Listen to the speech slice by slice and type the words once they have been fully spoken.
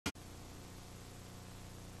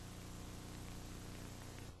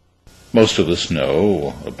Most of us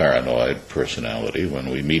know a paranoid personality when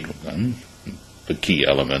we meet with them. The key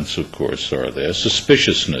elements, of course, are their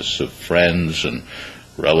suspiciousness of friends and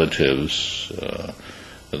relatives,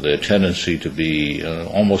 their tendency to be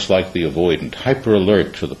almost like the avoidant,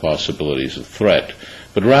 hyper-alert to the possibilities of threat.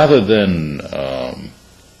 But rather than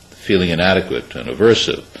feeling inadequate and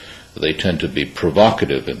aversive, they tend to be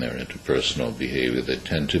provocative in their interpersonal behavior. They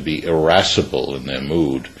tend to be irascible in their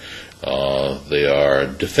mood. They are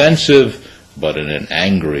defensive, but in an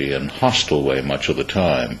angry and hostile way much of the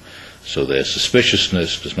time. So their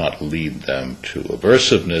suspiciousness does not lead them to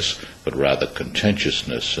aversiveness, but rather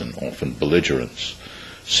contentiousness and often belligerence.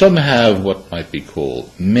 Some have what might be called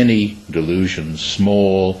mini delusions,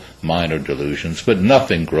 small, minor delusions, but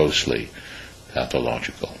nothing grossly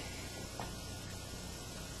pathological.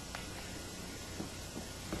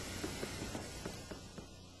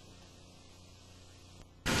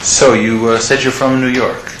 So you said you're from New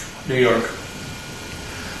York. New York.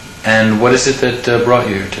 And what is it that brought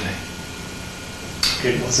you here today?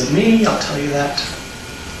 It wasn't me, I'll tell you that.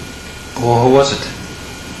 Well, who was it?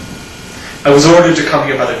 I was ordered to come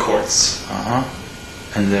here by the courts. Uh-huh.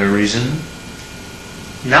 And their reason?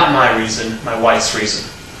 Not my reason, my wife's reason.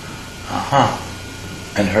 Uh-huh.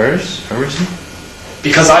 And hers? Her reason?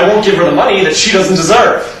 Because I won't give her the money that she doesn't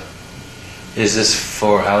deserve. Is this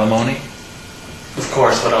for alimony? Of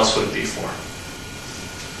course, what else would it be for?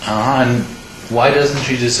 Uh-huh. And why doesn't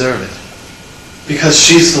she deserve it? Because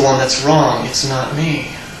she's the one that's wrong, it's not me.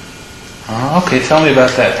 Okay, tell me about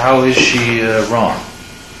that. How is she wrong?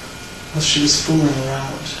 Well, she was fooling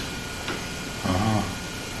around.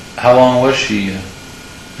 How long was she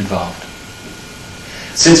involved?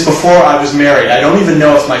 Since before I was married. I don't even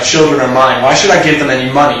know if my children are mine. Why should I give them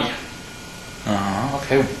any money?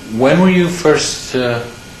 Okay. When were you first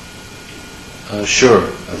sure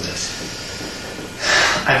of this?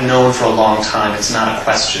 I've known for a long time. It's not a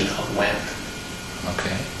question of when.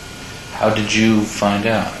 Okay. How did you find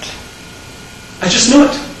out? I just knew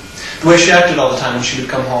it. The way she acted all the time when she would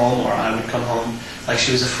come home or I would come home, like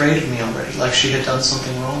she was afraid of me already, like she had done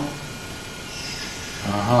something wrong.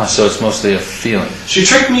 So it's mostly a feeling. She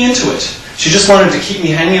tricked me into it. She just wanted to keep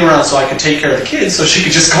me hanging around so I could take care of the kids so she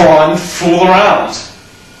could just go on and fool around.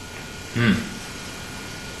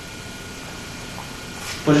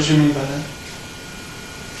 What did you mean by that?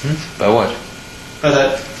 By what? By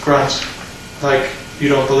that grunt. Like, you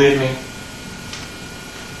don't believe me.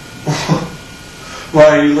 Why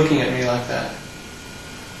are you looking at me like that?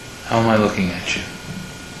 How am I looking at you?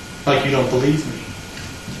 Like you don't believe me.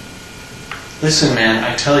 Listen, man,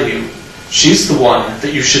 I tell you, she's the one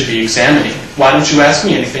that you should be examining. Why don't you ask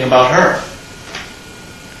me anything about her?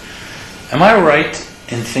 Am I right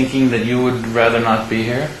in thinking that you would rather not be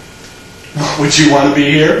here? Would you want to be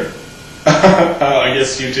here? Oh, I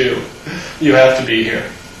guess you do. You have to be here.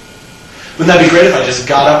 Wouldn't that be great if I just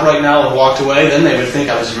got up right now and walked away? Then they would think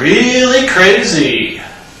I was really crazy.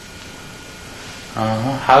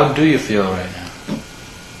 How do you feel right now?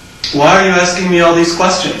 Why are you asking me all these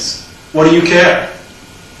questions? What do you care?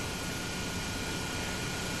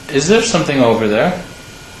 Is there something over there?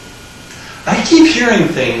 I keep hearing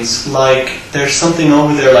things like there's something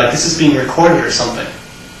over there, like this is being recorded or something.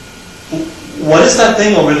 What is that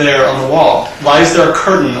thing over there on the wall? Why is there a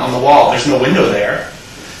curtain on the wall? There's no window there.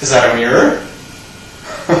 Is that a mirror?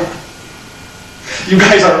 You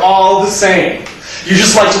guys are all the same. You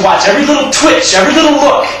just like to watch every little twitch, every little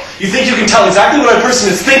look. You think you can tell exactly what a person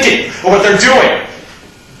is thinking or what they're doing.